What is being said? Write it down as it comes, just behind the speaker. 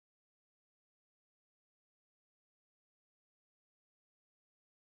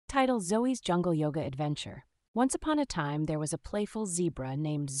Title: Zoey's Jungle Yoga Adventure. Once upon a time, there was a playful zebra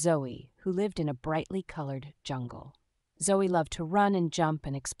named Zoey who lived in a brightly colored jungle. Zoey loved to run and jump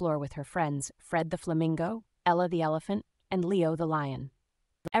and explore with her friends Fred the flamingo, Ella the elephant, and Leo the lion.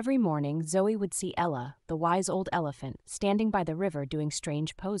 Every morning, Zoey would see Ella, the wise old elephant, standing by the river doing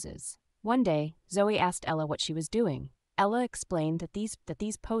strange poses. One day, Zoey asked Ella what she was doing. Ella explained that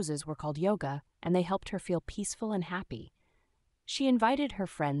these poses were called yoga, and they helped her feel peaceful and happy. She invited her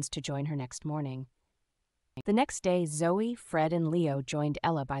friends to join her next morning. The next day, Zoey, Fred, and Leo joined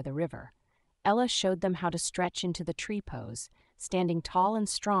Ella by the river. Ella showed them how to stretch into the tree pose, standing tall and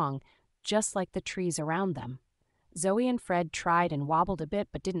strong, just like the trees around them. Zoey and Fred tried and wobbled a bit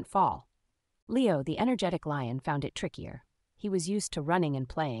but didn't fall. Leo, the energetic lion, found it trickier. He was used to running and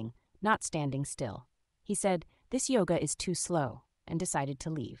playing, not standing still. He said, "This yoga is too slow," and decided to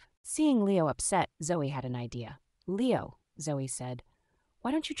leave. Seeing Leo upset, Zoey had an idea. "Leo," Zoey said, "why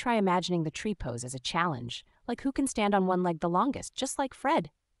don't you try imagining the tree pose as a challenge, like who can stand on one leg the longest, just like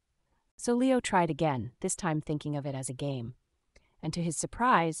Fred?" So Leo tried again, this time thinking of it as a game. And to his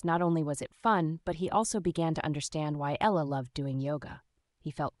surprise, not only was it fun, but he also began to understand why Ella loved doing yoga.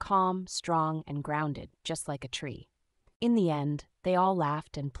 He felt calm, strong, and grounded, just like a tree. In the end, they all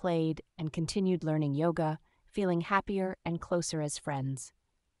laughed and played and continued learning yoga, feeling happier and closer as friends.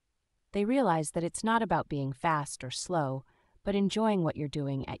 They realized that it's not about being fast or slow, but enjoying what you're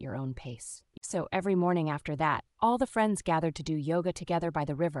doing at your own pace. So every morning after that, all the friends gathered to do yoga together by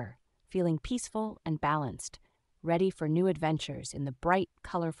the river, feeling peaceful and balanced, ready for new adventures in the bright,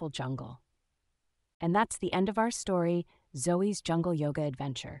 colorful jungle. And that's the end of our story, Zoey's Jungle Yoga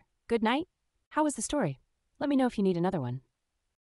Adventure. Good night. How was the story? Let me know if you need another one.